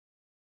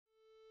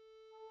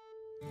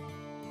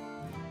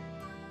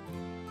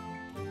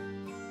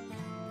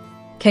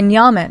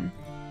Kenyaman,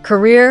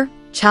 career,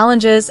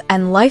 challenges,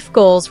 and life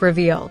goals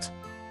revealed.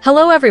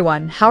 Hello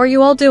everyone, how are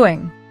you all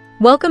doing?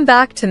 Welcome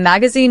back to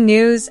Magazine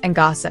News and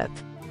Gossip.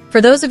 For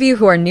those of you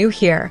who are new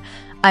here,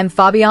 I'm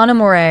Fabiana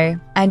Moret,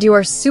 and you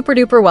are super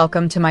duper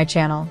welcome to my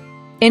channel.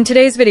 In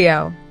today's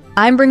video,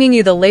 I'm bringing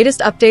you the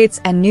latest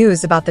updates and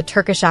news about the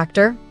Turkish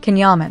actor,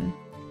 Kenyaman.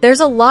 There's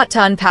a lot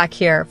to unpack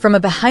here, from a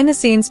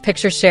behind-the-scenes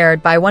picture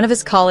shared by one of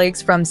his colleagues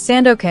from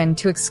Sandokan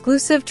to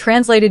exclusive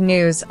translated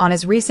news on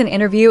his recent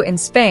interview in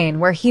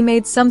Spain where he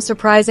made some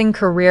surprising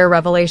career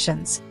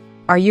revelations.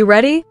 Are you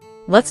ready?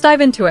 Let's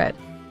dive into it.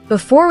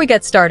 Before we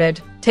get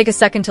started, take a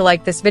second to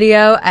like this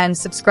video and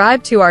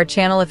subscribe to our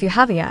channel if you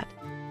haven't yet.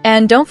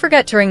 And don't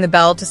forget to ring the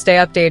bell to stay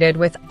updated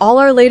with all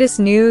our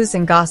latest news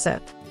and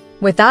gossip.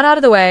 With that out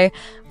of the way,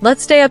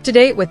 let's stay up to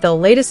date with the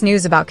latest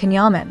news about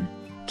Kenyaman.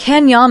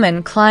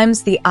 Kenyaman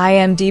climbs the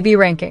IMDb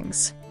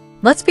rankings.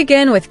 Let's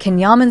begin with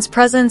Kenyaman's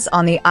presence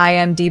on the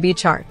IMDb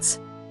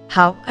charts.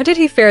 How did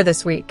he fare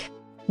this week?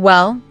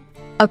 Well,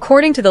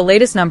 according to the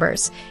latest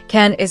numbers,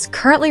 Ken is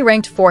currently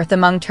ranked 4th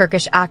among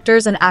Turkish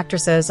actors and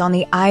actresses on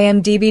the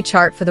IMDb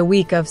chart for the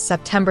week of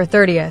September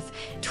 30th,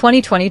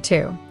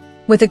 2022.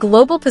 With a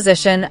global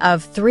position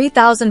of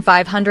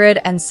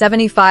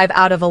 3,575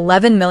 out of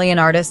 11 million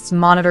artists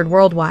monitored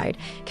worldwide,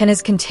 Ken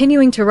is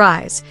continuing to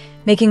rise,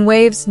 making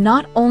waves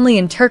not only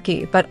in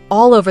Turkey but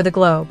all over the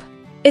globe.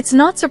 It's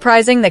not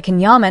surprising that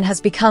Kenyaman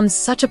has become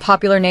such a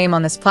popular name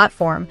on this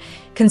platform,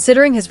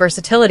 considering his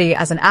versatility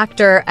as an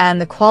actor and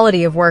the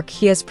quality of work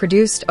he has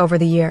produced over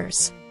the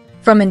years.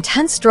 From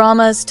intense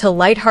dramas to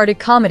lighthearted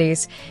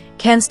comedies,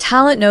 Ken's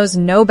talent knows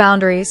no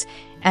boundaries,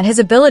 and his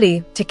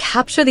ability to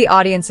capture the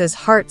audience's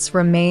hearts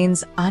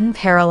remains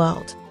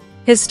unparalleled.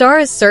 His star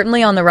is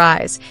certainly on the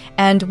rise,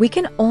 and we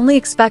can only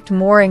expect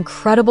more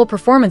incredible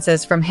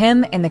performances from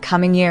him in the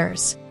coming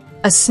years.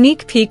 A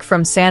sneak peek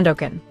from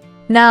Sandokan.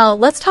 Now,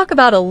 let's talk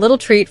about a little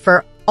treat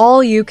for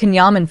all you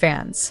Kenyaman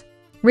fans.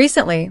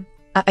 Recently,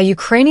 a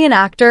Ukrainian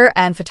actor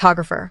and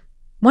photographer,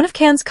 one of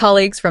Ken's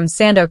colleagues from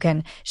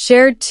Sandokan,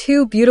 shared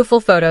 2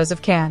 beautiful photos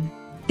of Ken.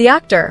 The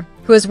actor,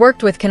 who has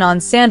worked with Ken on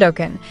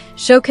Sandokan,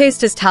 showcased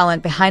his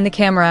talent behind the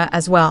camera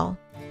as well.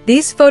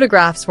 These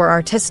photographs were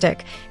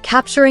artistic,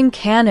 capturing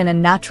Ken in a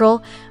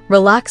natural,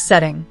 relaxed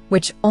setting,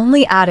 which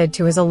only added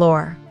to his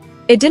allure.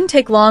 It didn't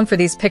take long for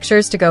these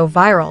pictures to go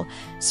viral,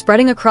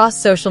 spreading across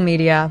social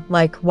media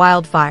like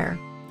wildfire.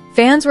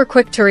 Fans were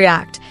quick to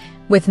react,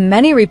 with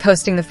many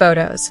reposting the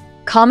photos,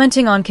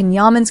 commenting on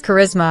Kenyaman's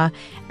charisma,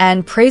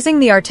 and praising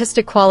the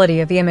artistic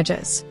quality of the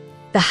images.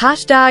 The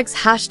hashtags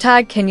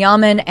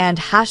 #Kenyaman and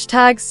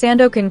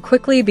 #Sandokan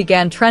quickly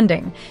began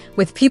trending,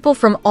 with people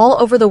from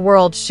all over the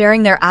world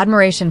sharing their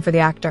admiration for the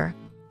actor.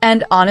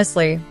 And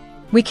honestly,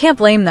 we can't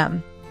blame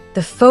them.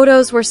 The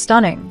photos were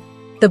stunning.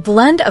 The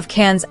blend of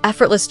Ken's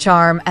effortless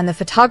charm and the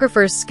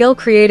photographer's skill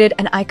created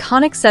an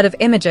iconic set of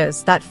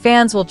images that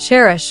fans will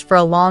cherish for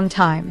a long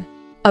time.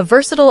 A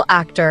versatile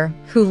actor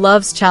who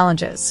loves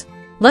challenges.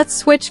 Let's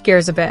switch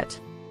gears a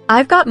bit.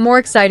 I've got more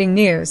exciting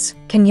news.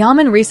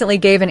 Kenyaman recently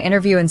gave an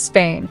interview in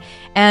Spain,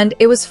 and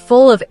it was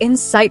full of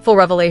insightful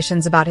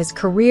revelations about his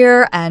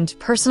career and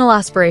personal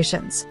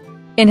aspirations.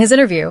 In his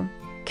interview,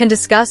 Ken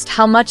discussed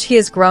how much he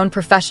has grown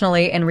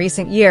professionally in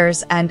recent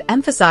years and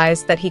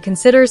emphasized that he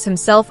considers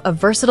himself a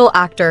versatile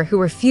actor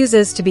who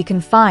refuses to be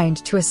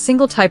confined to a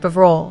single type of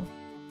role.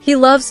 He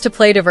loves to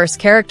play diverse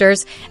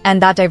characters,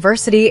 and that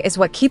diversity is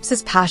what keeps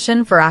his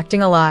passion for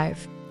acting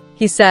alive.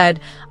 He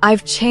said,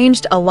 "I've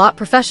changed a lot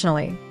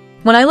professionally.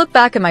 When I look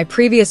back at my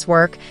previous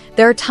work,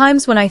 there are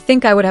times when I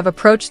think I would have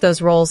approached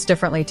those roles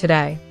differently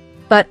today.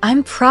 But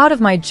I'm proud of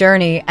my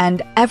journey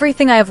and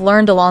everything I have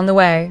learned along the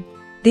way."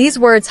 These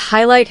words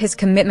highlight his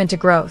commitment to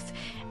growth,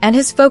 and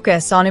his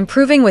focus on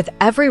improving with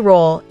every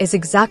role is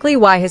exactly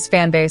why his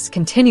fanbase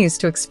continues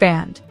to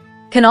expand.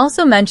 Ken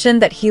also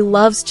mentioned that he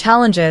loves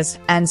challenges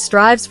and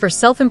strives for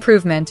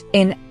self-improvement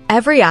in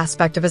every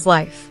aspect of his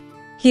life.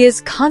 He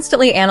is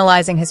constantly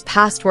analyzing his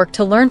past work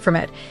to learn from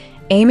it,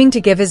 aiming to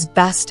give his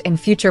best in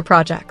future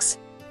projects.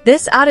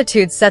 This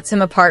attitude sets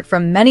him apart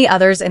from many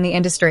others in the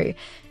industry,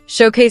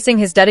 showcasing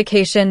his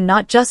dedication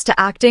not just to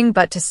acting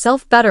but to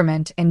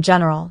self-betterment in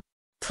general.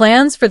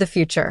 Plans for the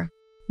future.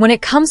 When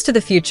it comes to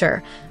the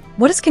future,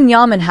 what does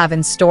Kenyaman have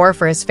in store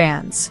for his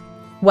fans?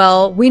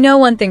 Well, we know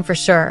one thing for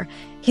sure.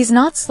 He's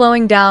not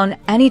slowing down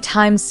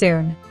anytime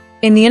soon.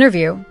 In the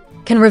interview,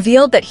 Ken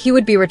revealed that he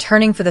would be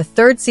returning for the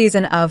 3rd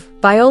season of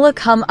Viola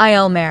Cum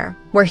Il Mare,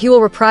 where he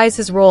will reprise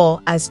his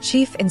role as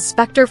Chief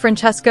Inspector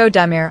Francesco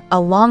Demir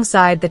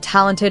alongside the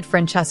talented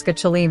Francesca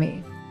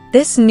Cellini.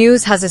 This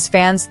news has his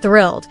fans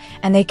thrilled,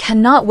 and they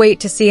cannot wait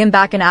to see him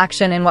back in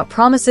action in what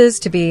promises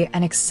to be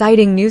an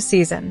exciting new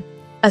season.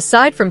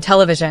 Aside from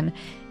television,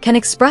 Ken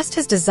expressed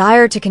his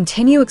desire to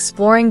continue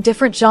exploring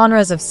different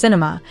genres of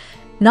cinema,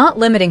 not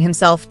limiting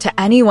himself to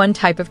any one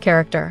type of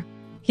character.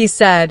 He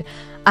said,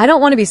 "I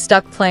don't want to be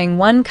stuck playing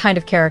one kind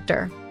of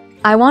character.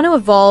 I want to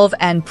evolve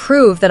and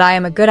prove that I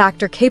am a good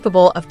actor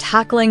capable of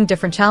tackling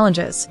different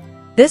challenges."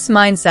 This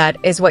mindset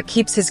is what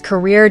keeps his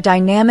career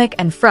dynamic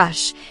and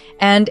fresh,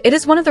 and it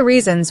is one of the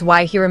reasons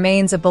why he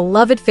remains a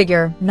beloved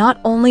figure not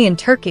only in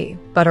Turkey,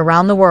 but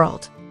around the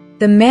world.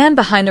 The man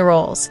behind the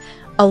roles,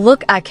 a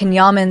look at Can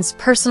Yaman's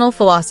personal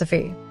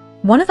philosophy.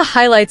 One of the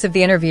highlights of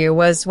the interview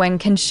was when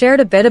Can shared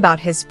a bit about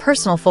his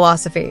personal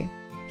philosophy.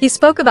 He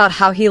spoke about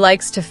how he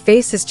likes to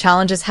face his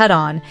challenges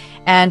head-on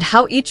and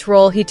how each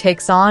role he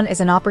takes on is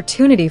an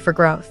opportunity for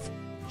growth.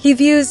 He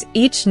views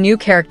each new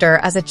character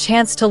as a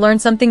chance to learn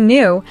something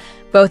new,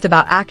 both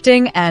about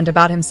acting and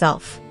about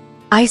himself.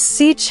 "I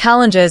see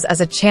challenges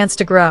as a chance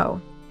to grow,"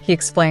 he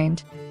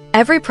explained.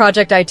 "Every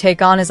project I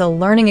take on is a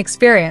learning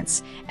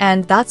experience,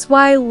 and that's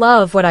why I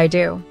love what I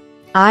do.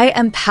 I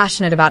am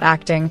passionate about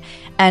acting,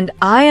 and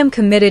I am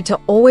committed to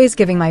always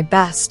giving my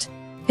best."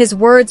 His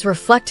words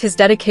reflect his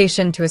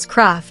dedication to his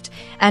craft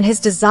and his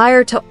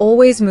desire to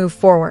always move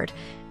forward,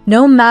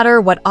 no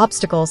matter what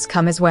obstacles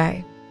come his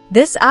way.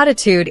 This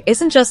attitude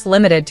isn't just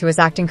limited to his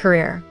acting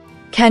career.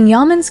 Can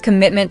Yaman's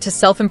commitment to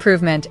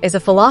self-improvement is a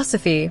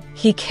philosophy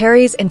he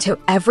carries into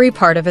every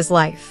part of his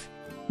life.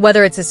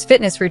 Whether it's his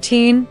fitness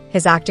routine,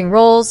 his acting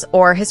roles,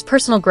 or his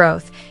personal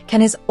growth,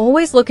 Can is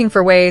always looking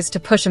for ways to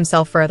push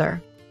himself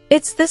further.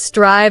 It's this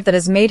drive that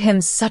has made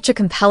him such a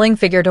compelling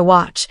figure to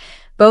watch,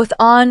 both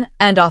on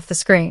and off the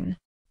screen.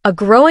 A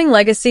growing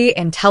legacy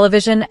in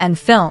television and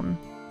film,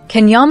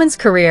 Can Yaman's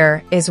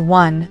career is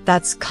one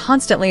that's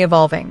constantly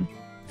evolving.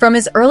 From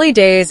his early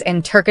days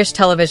in Turkish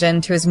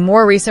television to his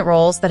more recent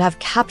roles that have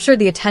captured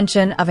the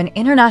attention of an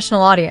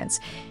international audience,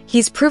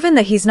 he's proven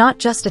that he's not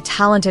just a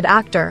talented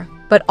actor,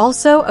 but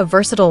also a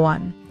versatile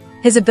one.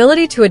 His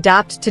ability to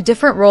adapt to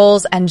different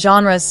roles and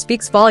genres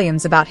speaks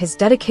volumes about his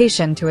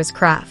dedication to his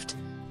craft.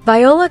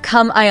 Viola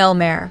Cum Il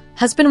Mare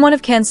has been one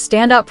of Can's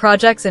standout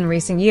projects in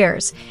recent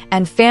years,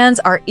 and fans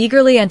are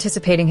eagerly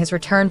anticipating his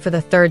return for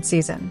the third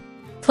season.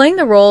 Playing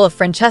the role of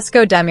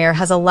Francesco Demir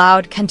has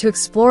allowed Can to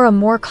explore a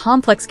more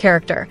complex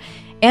character,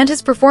 and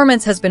his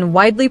performance has been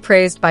widely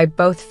praised by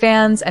both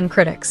fans and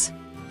critics.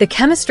 The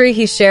chemistry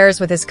he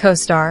shares with his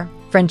co-star,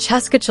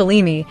 Francesca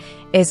Cellini,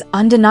 is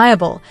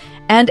undeniable,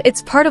 and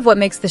it's part of what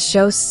makes the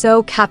show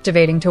so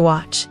captivating to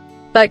watch.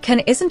 But Can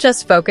isn't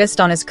just focused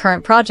on his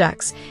current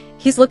projects.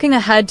 He's looking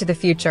ahead to the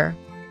future.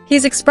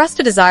 He's expressed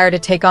a desire to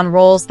take on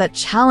roles that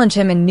challenge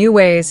him in new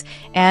ways,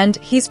 and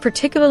he's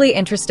particularly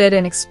interested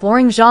in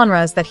exploring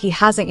genres that he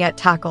hasn't yet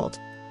tackled.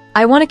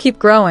 "I want to keep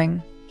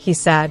growing," he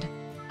said.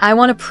 "I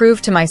want to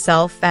prove to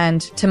myself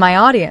and to my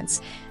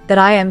audience that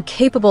I am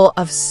capable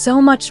of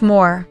so much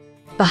more."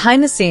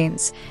 Behind the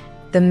scenes,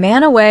 the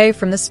man away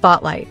from the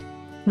spotlight.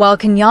 While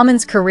Can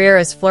Yaman's career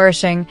is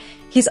flourishing,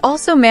 he's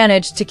also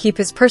managed to keep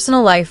his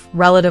personal life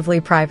relatively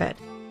private.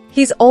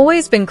 He's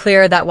always been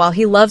clear that while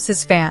he loves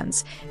his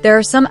fans, there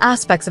are some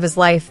aspects of his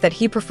life that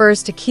he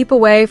prefers to keep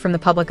away from the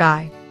public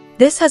eye.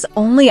 This has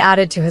only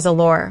added to his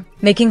allure,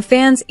 making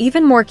fans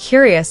even more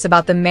curious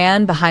about the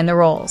man behind the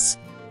roles.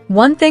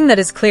 One thing that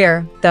is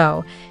clear,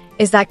 though,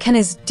 is that Can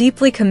is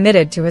deeply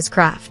committed to his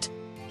craft.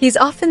 He's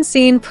often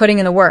seen putting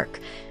in the work,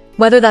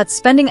 whether that's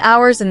spending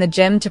hours in the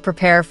gym to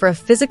prepare for a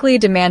physically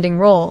demanding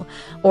role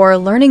or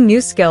learning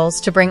new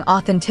skills to bring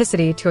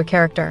authenticity to a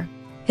character.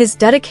 His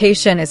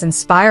dedication is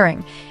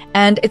inspiring,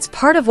 and it's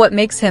part of what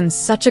makes him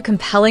such a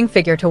compelling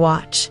figure to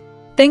watch.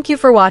 Thank you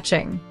for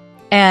watching.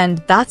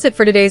 And that's it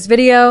for today's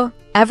video,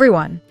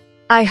 everyone.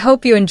 I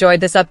hope you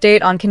enjoyed this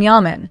update on Can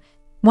Yaman,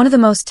 one of the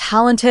most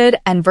talented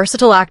and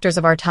versatile actors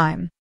of our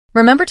time.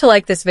 Remember to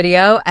like this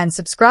video and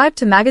subscribe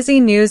to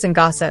Magazine News and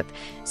Gossip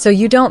so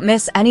you don't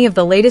miss any of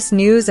the latest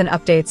news and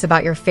updates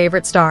about your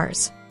favorite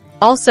stars.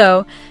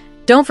 Also,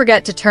 don't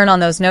forget to turn on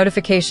those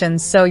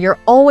notifications so you're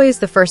always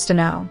the first to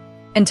know.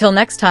 Until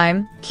next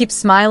time, keep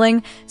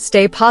smiling,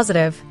 stay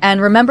positive, and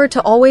remember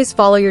to always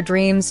follow your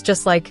dreams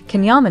just like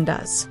Can Yaman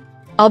does.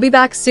 I'll be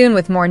back soon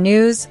with more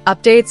news,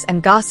 updates,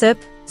 and gossip.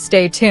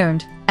 Stay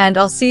tuned, and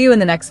I'll see you in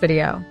the next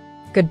video.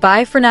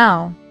 Goodbye for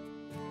now.